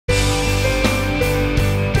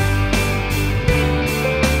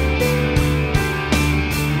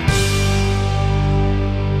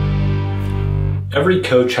Every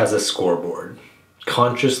coach has a scoreboard,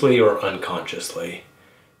 consciously or unconsciously,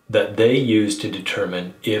 that they use to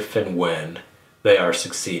determine if and when they are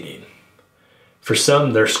succeeding. For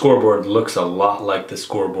some, their scoreboard looks a lot like the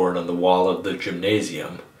scoreboard on the wall of the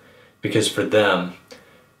gymnasium, because for them,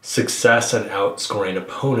 success and outscoring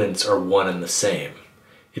opponents are one and the same.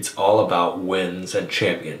 It's all about wins and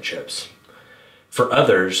championships. For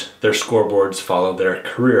others, their scoreboards follow their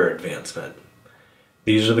career advancement.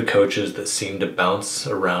 These are the coaches that seem to bounce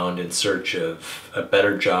around in search of a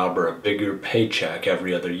better job or a bigger paycheck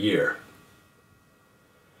every other year.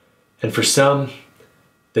 And for some,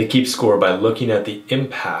 they keep score by looking at the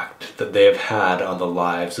impact that they have had on the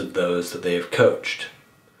lives of those that they have coached.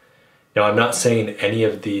 Now, I'm not saying any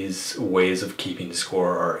of these ways of keeping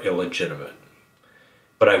score are illegitimate,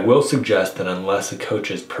 but I will suggest that unless a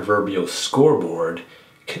coach's proverbial scoreboard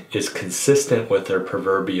is consistent with their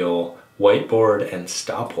proverbial whiteboard and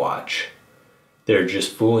stopwatch, they're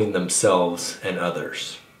just fooling themselves and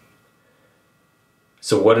others.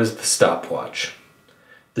 So what is the stopwatch?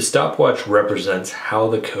 The stopwatch represents how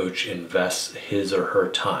the coach invests his or her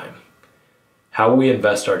time. How we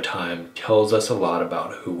invest our time tells us a lot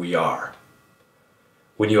about who we are.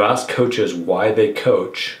 When you ask coaches why they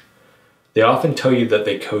coach, they often tell you that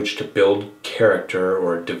they coach to build character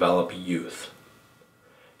or develop youth.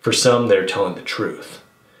 For some, they're telling the truth.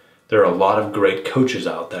 There are a lot of great coaches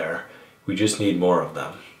out there. We just need more of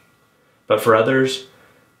them. But for others,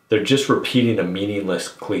 they're just repeating a meaningless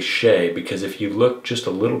cliche, because if you look just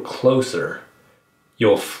a little closer,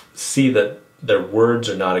 you'll see that their words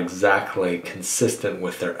are not exactly consistent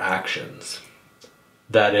with their actions.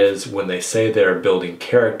 That is, when they say they're building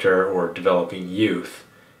character or developing youth,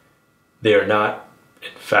 they are not,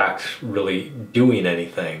 in fact, really doing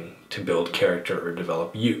anything to build character or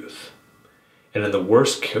develop youth. And in the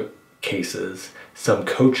worst cases, some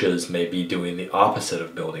coaches may be doing the opposite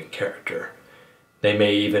of building character. They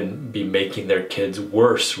may even be making their kids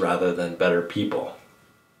worse rather than better people.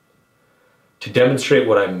 To demonstrate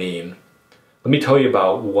what I mean, let me tell you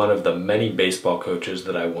about one of the many baseball coaches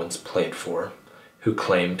that I once played for who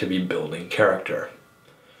claimed to be building character.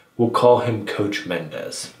 We'll call him Coach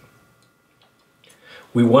Mendez.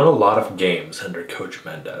 We won a lot of games under Coach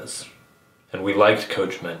Mendez, and we liked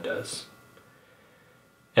Coach Mendez.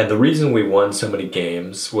 And the reason we won so many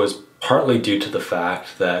games was partly due to the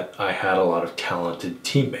fact that I had a lot of talented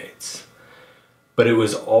teammates, but it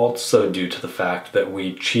was also due to the fact that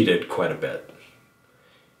we cheated quite a bit.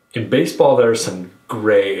 In baseball, there are some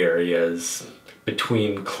gray areas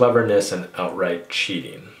between cleverness and outright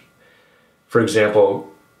cheating. For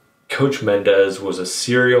example, Coach Mendez was a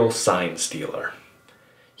serial sign stealer.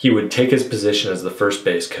 He would take his position as the first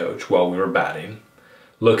base coach while we were batting,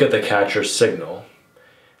 look at the catcher's signal,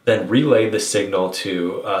 then relay the signal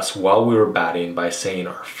to us while we were batting by saying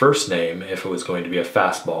our first name if it was going to be a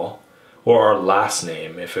fastball, or our last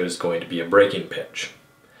name if it was going to be a breaking pitch.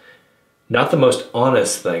 Not the most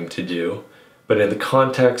honest thing to do, but in the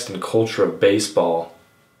context and culture of baseball,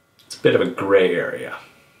 it's a bit of a gray area.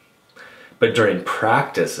 But during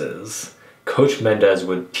practices, Coach Mendez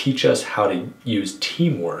would teach us how to use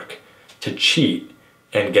teamwork to cheat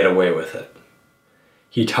and get away with it.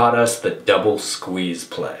 He taught us the double squeeze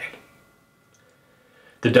play.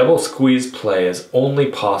 The double squeeze play is only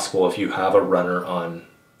possible if you have a runner on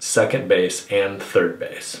second base and third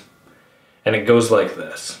base. And it goes like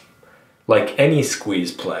this. Like any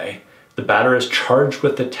squeeze play, the batter is charged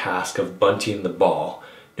with the task of bunting the ball,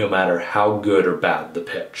 no matter how good or bad the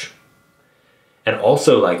pitch. And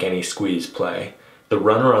also like any squeeze play, the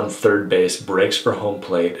runner on third base breaks for home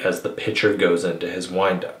plate as the pitcher goes into his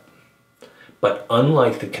windup. But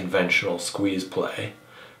unlike the conventional squeeze play,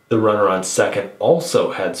 the runner on second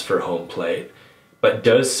also heads for home plate, but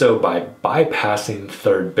does so by bypassing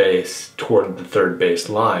third base toward the third base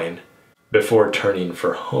line before turning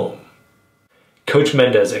for home. Coach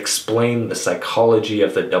Mendez explained the psychology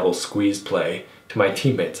of the double squeeze play to my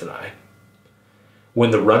teammates and I.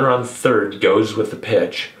 When the runner on third goes with the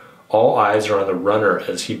pitch, all eyes are on the runner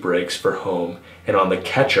as he breaks for home and on the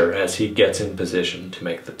catcher as he gets in position to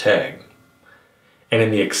make the tag. And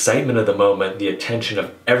in the excitement of the moment, the attention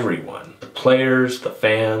of everyone, the players, the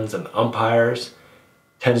fans, and the umpires,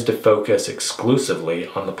 tends to focus exclusively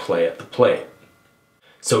on the play at the plate.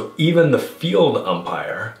 So even the field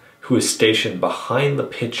umpire, who is stationed behind the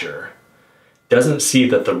pitcher, doesn't see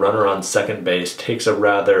that the runner on second base takes a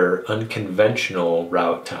rather unconventional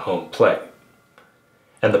route to home plate.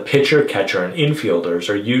 And the pitcher, catcher, and infielders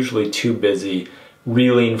are usually too busy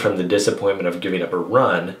reeling from the disappointment of giving up a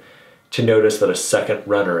run to notice that a second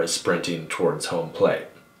runner is sprinting towards home plate.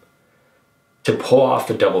 To pull off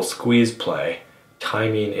the double squeeze play,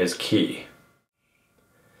 timing is key.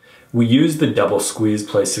 We used the double squeeze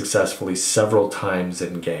play successfully several times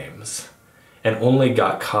in games, and only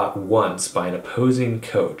got caught once by an opposing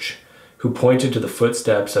coach who pointed to the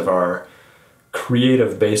footsteps of our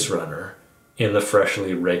creative base runner in the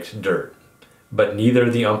freshly raked dirt. But neither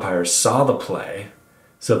of the umpires saw the play,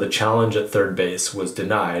 so the challenge at third base was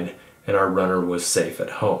denied and our runner was safe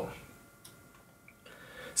at home.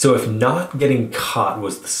 So if not getting caught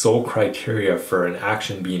was the sole criteria for an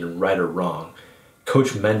action being right or wrong,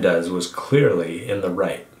 Coach Mendez was clearly in the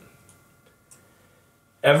right.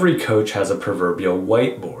 Every coach has a proverbial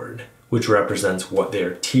whiteboard, which represents what they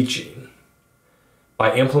are teaching.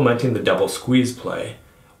 By implementing the double squeeze play,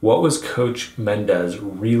 what was Coach Mendez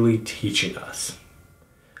really teaching us?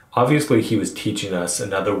 Obviously, he was teaching us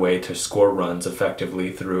another way to score runs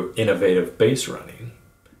effectively through innovative base running.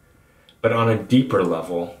 But on a deeper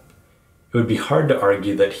level, it would be hard to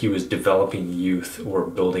argue that he was developing youth or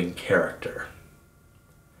building character.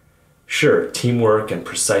 Sure, teamwork and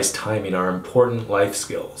precise timing are important life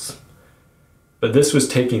skills, but this was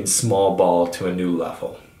taking small ball to a new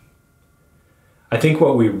level. I think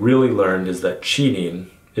what we really learned is that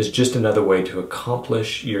cheating is just another way to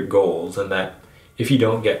accomplish your goals, and that if you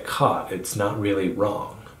don't get caught, it's not really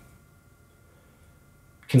wrong.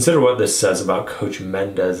 Consider what this says about Coach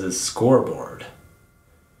Mendez's scoreboard.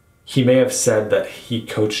 He may have said that he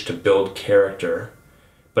coached to build character,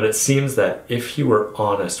 but it seems that if he were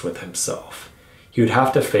honest with himself, he would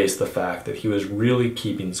have to face the fact that he was really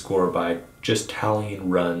keeping score by just tallying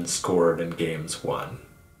runs scored in games won.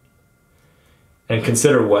 And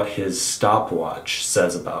consider what his stopwatch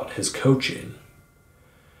says about his coaching.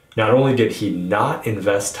 Not only did he not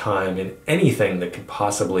invest time in anything that could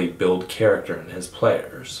possibly build character in his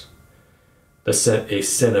players, a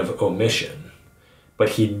sin of omission, but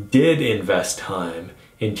he did invest time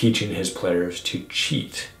in teaching his players to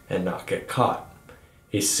cheat and not get caught,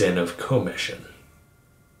 a sin of commission.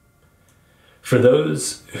 For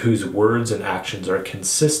those whose words and actions are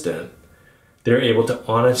consistent, they're able to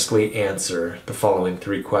honestly answer the following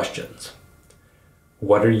three questions.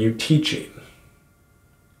 What are you teaching?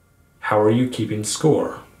 How are you keeping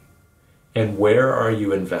score? And where are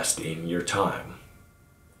you investing your time?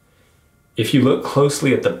 If you look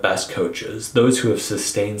closely at the best coaches, those who have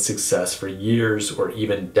sustained success for years or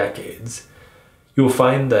even decades, you will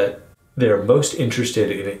find that they are most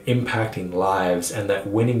interested in impacting lives, and that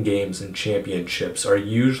winning games and championships are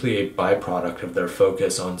usually a byproduct of their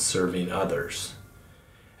focus on serving others.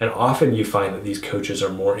 And often you find that these coaches are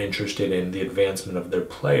more interested in the advancement of their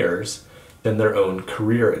players than their own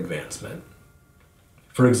career advancement.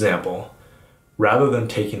 For example, rather than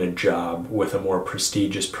taking a job with a more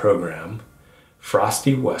prestigious program,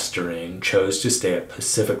 Frosty Westering chose to stay at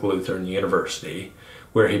Pacific Lutheran University,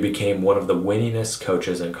 where he became one of the winningest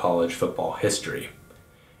coaches in college football history.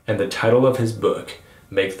 And the title of his book,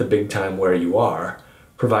 Make the Big Time Where You Are,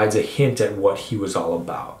 provides a hint at what he was all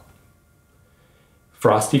about.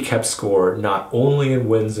 Frosty kept score not only in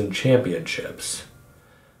wins and championships,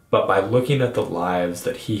 but by looking at the lives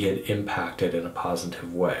that he had impacted in a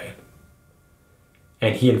positive way.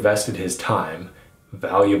 And he invested his time,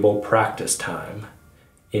 valuable practice time,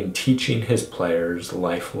 in teaching his players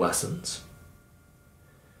life lessons.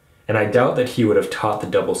 And I doubt that he would have taught the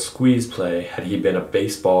double squeeze play had he been a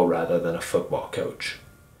baseball rather than a football coach.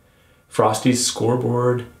 Frosty's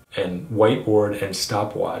scoreboard and whiteboard and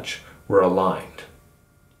stopwatch were aligned.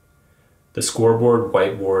 The scoreboard,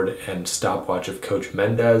 whiteboard, and stopwatch of Coach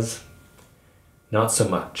Mendez, not so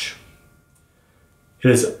much. It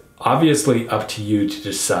is obviously up to you to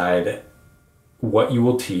decide what you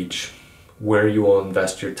will teach, where you will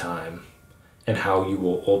invest your time, and how you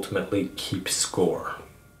will ultimately keep score.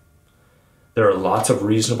 There are lots of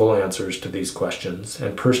reasonable answers to these questions,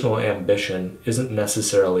 and personal ambition isn't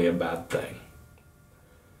necessarily a bad thing.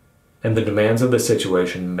 And the demands of the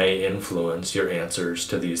situation may influence your answers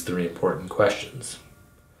to these three important questions.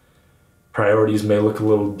 Priorities may look a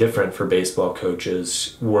little different for baseball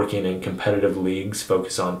coaches working in competitive leagues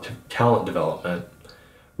focused on talent development,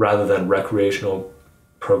 rather than recreational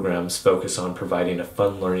programs focused on providing a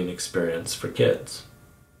fun learning experience for kids.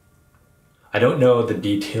 I don't know the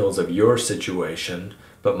details of your situation,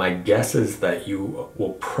 but my guess is that you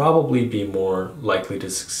will probably be more likely to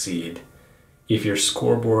succeed if your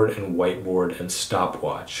scoreboard and whiteboard and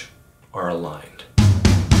stopwatch are aligned.